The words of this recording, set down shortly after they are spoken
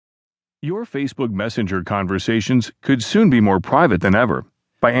Your Facebook Messenger conversations could soon be more private than ever.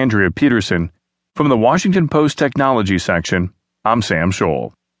 By Andrea Peterson. From the Washington Post Technology section, I'm Sam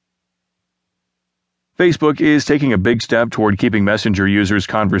Scholl. Facebook is taking a big step toward keeping Messenger users'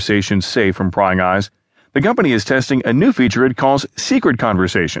 conversations safe from prying eyes. The company is testing a new feature it calls Secret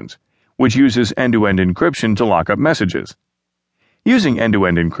Conversations, which uses end-to-end encryption to lock up messages. Using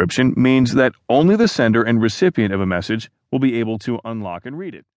end-to-end encryption means that only the sender and recipient of a message will be able to unlock and read it.